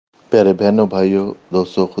پیارے بہنوں بھائیوں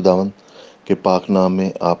دوستوں، خداوند کے پاک نام میں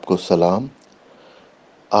آپ کو سلام۔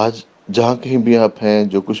 آج جہاں کہیں بھی آپ ہیں،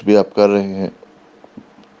 جو کچھ بھی آپ کر رہے ہیں،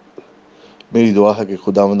 میری دعا ہے کہ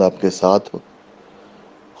خداوند آپ کے ساتھ ہو،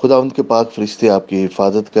 خداوند کے پاک فرشتے آپ کی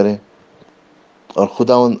حفاظت کریں، اور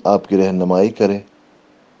خداوند آپ کی رہنمائی کرے،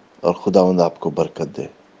 اور خداوند آپ کو برکت دے۔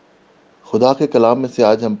 خدا کے کلام میں سے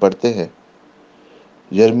آج ہم پڑھتے ہیں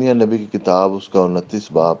یرمیہ نبی کی کتاب، اس کا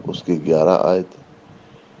 29 باب، اس کی 11 آیت۔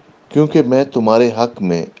 کیونکہ میں تمہارے حق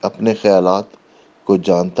میں اپنے خیالات کو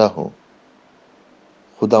جانتا ہوں،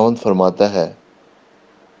 خداوند فرماتا ہے،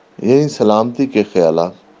 یعنی سلامتی کے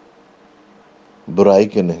خیالات، برائی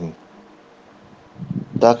کے نہیں،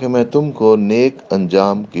 تاکہ میں تم کو نیک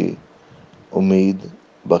انجام کی امید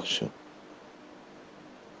بخشوں۔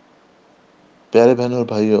 پیارے بہنوں اور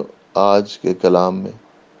بھائیوں، آج کے کلام میں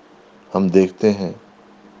ہم دیکھتے ہیں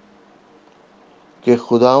کہ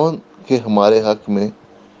خداوند کے ہمارے حق میں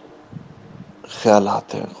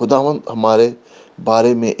خیالات ہیں۔ خداوند ہمارے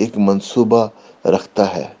بارے میں ایک منصوبہ رکھتا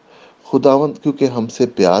ہے۔ خداوند کیونکہ ہم سے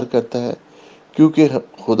پیار کرتا ہے، کیونکہ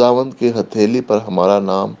خداوند کے ہتھیلی پر ہمارا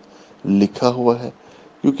نام لکھا ہوا ہے،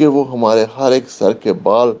 کیونکہ وہ ہمارے ہر ایک سر کے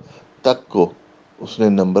بال تک کو اس نے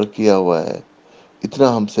نمبر کیا ہوا ہے،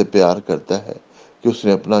 اتنا ہم سے پیار کرتا ہے کہ اس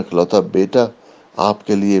نے اپنا اکلوتا بیٹا آپ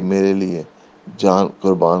کے لیے، میرے لیے جان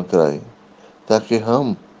قربان کرائی، تاکہ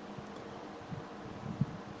ہم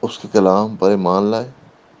اس کے کلام پر ایمان لائیں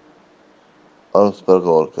اور اس پر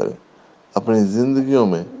غور کریں، اپنی زندگیوں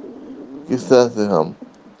میں کس طرح سے ہم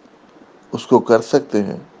اس کو کر سکتے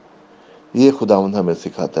ہیں۔ یہ خداوند ہمیں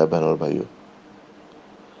سکھاتا ہے بہنوں اور بھائیوں۔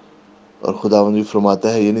 اور خداوند بھی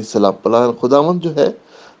فرماتا ہے، یعنی خداوند جو ہے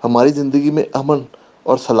ہماری زندگی میں امن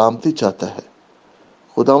اور سلامتی چاہتا ہے۔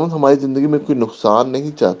 خداوند ہماری زندگی میں کوئی نقصان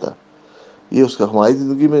نہیں چاہتا۔ یہ اس کا ہماری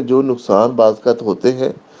زندگی میں جو نقصان بعض اوقات ہوتے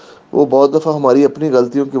ہیں، وہ بہت دفعہ ہماری اپنی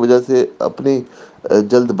غلطیوں کی وجہ سے، اپنی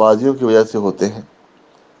جلد بازیوں کی وجہ سے ہوتے ہیں،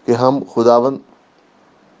 کہ ہم خداوند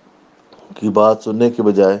کی بات سننے کے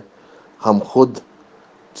بجائے ہم خود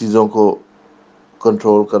چیزوں کو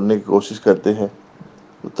کنٹرول کرنے کی کوشش کرتے ہیں۔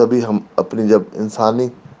 تبھی ہم اپنی جب انسانی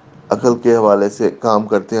عقل کے حوالے سے کام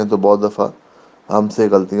کرتے ہیں تو بہت دفعہ ہم سے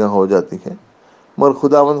غلطیاں ہو جاتی ہیں، مگر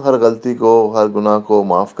خداوند ہر غلطی کو، ہر گناہ کو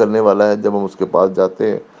معاف کرنے والا ہے۔ جب ہم اس کے پاس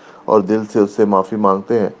جاتے ہیں اور دل سے اس سے معافی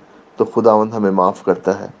مانگتے ہیں تو خداوند ہمیں معاف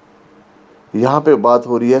کرتا ہے۔ یہاں پہ بات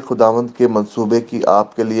ہو رہی ہے خداوند کے منصوبے کی،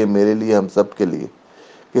 آپ کے لیے، میرے لیے، ہم سب کے لیے،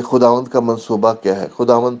 کہ خداوند کا منصوبہ کیا ہے۔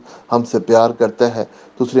 خداوند ہم سے پیار کرتا ہے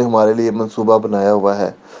تو اس نے ہمارے لیے منصوبہ بنایا ہوا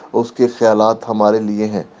ہے، اس کے خیالات ہمارے لیے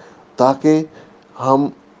ہیں، تاکہ ہم،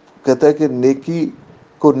 کہتا ہے کہ نیکی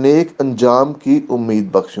کو نیک انجام کی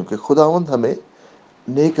امید بخشوں، کہ خداوند ہمیں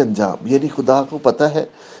نیک انجام، یعنی خدا کو پتہ ہے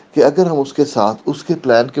کہ اگر ہم اس کے ساتھ، اس کے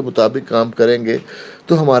پلان کے مطابق کام کریں گے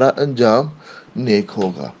تو ہمارا انجام نیک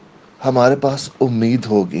ہوگا، ہمارے پاس امید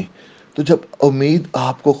ہوگی۔ تو جب امید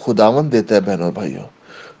آپ کو خداوند دیتا ہے بہنوں اور بھائیوں،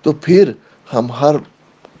 تو پھر ہم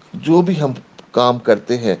جو بھی ہم کام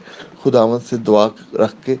کرتے ہیں خداوند سے دعا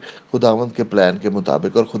رکھ کے، خداوند کے پلان کے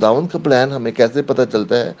مطابق۔ اور خداوند کا پلان ہمیں کیسے پتہ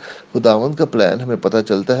چلتا ہے؟ خداوند کا پلان ہمیں پتہ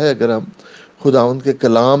چلتا ہے اگر ہم خداوند کے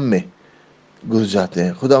کلام میں گھس جاتے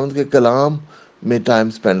ہیں، خداوند کے کلام میں ٹائم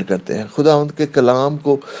سپینڈ کرتے ہیں، خداوند کے کلام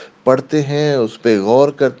کو پڑھتے ہیں، اس پہ غور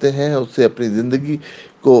کرتے ہیں، اس سے اپنی زندگی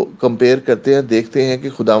کو کمپیئر کرتے ہیں، دیکھتے ہیں کہ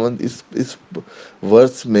خداوند اس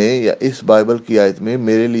ورس میں یا اس بائبل کی آیت میں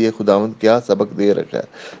میرے لیے خداوند کیا سبق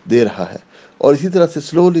دے رہا ہے۔ اور اسی طرح سے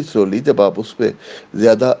سلولی جب آپ اس پہ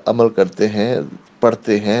زیادہ عمل کرتے ہیں،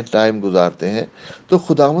 پڑھتے ہیں، ٹائم گزارتے ہیں، تو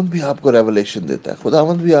خداوند بھی آپ کو ریولیشن دیتا ہے،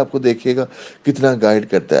 خداوند بھی آپ کو دیکھیے گا کتنا گائیڈ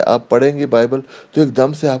کرتا ہے۔ آپ پڑھیں گے بائبل تو ایک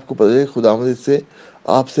دم سے آپ کو پتہ ہے خداوند اس سے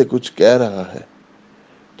آپ سے کچھ کہہ رہا ہے۔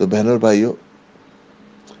 تو بہنوں اور بھائیوں،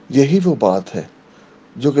 یہی وہ بات ہے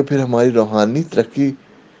جو کہ پھر ہماری روحانی ترقی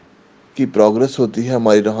کی پروگرس ہوتی ہے،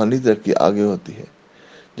 ہماری روحانی ترقی آگے ہوتی ہے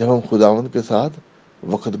جب ہم خداوند کے ساتھ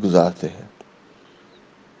وقت گزارتے ہیں،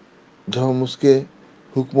 جب ہم اس کے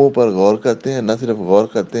حکموں پر غور کرتے ہیں، نہ صرف غور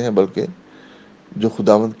کرتے ہیں بلکہ جو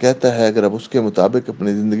خداوند کہتا ہے اگر آپ اس کے مطابق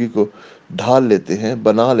اپنی زندگی کو ڈھال لیتے ہیں،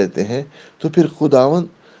 بنا لیتے ہیں، تو پھر خداوند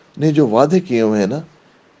نے جو وعدے کیے ہوئے ہیں نا،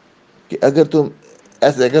 کہ اگر تم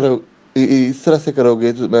ایسے کرو، اس طرح سے کرو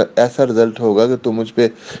گے تو ایسا رزلٹ ہوگا کہ تم مجھ پہ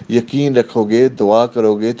یقین رکھو گے، دعا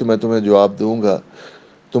کرو گے تو میں تمہیں جواب دوں گا،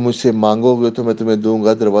 تم مجھ سے مانگو گے تو میں تمہیں دوں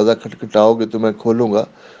گا، دروازہ کھٹکھٹاؤ گے تو میں کھولوں گا۔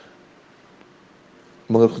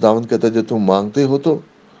 مگر خداوند کہتا ہے جو تم مانگتے ہو تو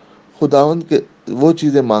خداوند کے وہ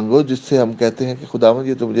چیزیں مانگو جس سے ہم کہتے ہیں کہ خداوند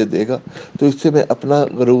یہ تو مجھے دے گا، تو اس سے میں اپنا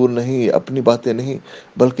غرور نہیں، اپنی باتیں نہیں،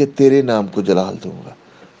 بلکہ تیرے نام کو جلال دوں گا۔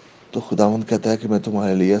 تو خداوند کہتا ہے کہ میں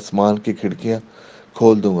تمہارے لیے آسمان کی کھڑکیاں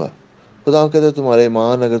کھول دوں گا، خدا کہتا ہے تمہارا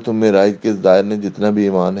ایمان اگر تم میں رائے کے دائر جتنا بھی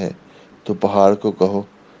ایمان ہے تو پہاڑ کو کہو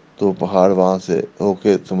تو پہاڑ وہاں سے ہو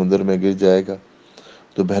کے سمندر میں گر جائے گا۔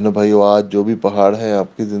 تو بہنوں بھائیو، آج جو بھی پہاڑ ہیں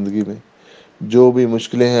آپ کی زندگی میں، جو بھی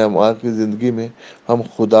مشکلیں ہیں ہماری کی زندگی میں، ہم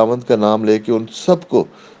خداوند کا نام لے کے ان سب کو،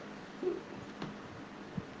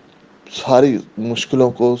 ساری مشکلوں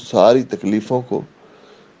کو، ساری تکلیفوں کو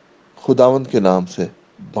خداوند کے نام سے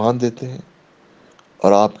باندھ دیتے ہیں،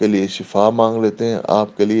 اور آپ کے لیے شفا مانگ لیتے ہیں،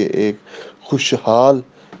 آپ کے لیے ایک خوشحال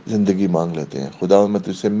زندگی مانگ لیتے ہیں۔ خداوند، میں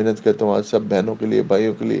تجھ سے منت کرتا ہوں آج سب بہنوں کے لیے،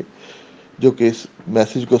 بھائیوں کے لیے جو کہ اس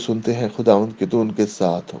میسج کو سنتے ہیں، خداوند کہ تو ان کے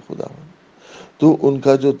ساتھ ہو۔ خداوند تو ان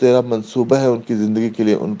کا جو تیرا منصوبہ ہے ان کی زندگی کے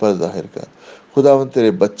لیے ان پر ظاہر کر۔ خداوند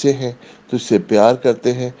تیرے بچے ہیں، تجھ سے پیار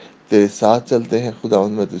کرتے ہیں، تیرے ساتھ چلتے ہیں۔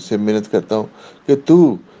 خداوند میں تجھ سے منت کرتا ہوں کہ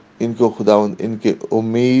تو ان کو خداوند ان کے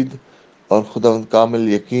امید اور خداوند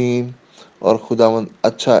کامل یقین اور خداوند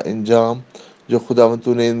اچھا انجام جو خداوند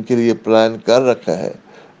تو نے ان کے لیے پلان کر رکھا ہے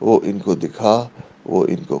وہ ان کو دکھا، وہ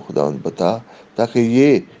ان کو خداوند بتا، تاکہ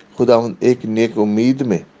یہ خداوند ایک نیک امید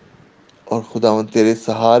میں اور خداوند تیرے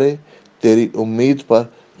سہارے، تیری امید پر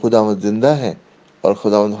خداوند زندہ ہے، اور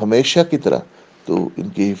خداوند ہمیشہ کی طرح تو ان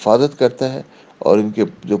کی حفاظت کرتا ہے، اور ان کے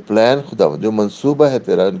جو پلان خداوند جو منصوبہ ہے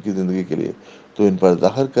تیرا ان کی زندگی کے لیے تو ان پر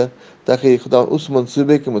ظاہر کر، تاکہ یہ خدا اس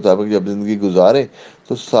منصوبے کے مطابق جب زندگی گزارے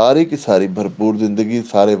تو ساری کی ساری بھرپور زندگی،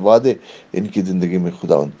 سارے وعدے ان کی زندگی میں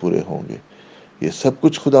خداوند پورے ہوں گے۔ یہ سب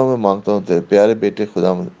کچھ خدا میں مانگتا ہوں تیرے پیارے بیٹے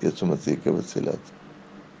خداوند یسوع مسیح کے وسیلہ سے،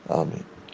 آمین۔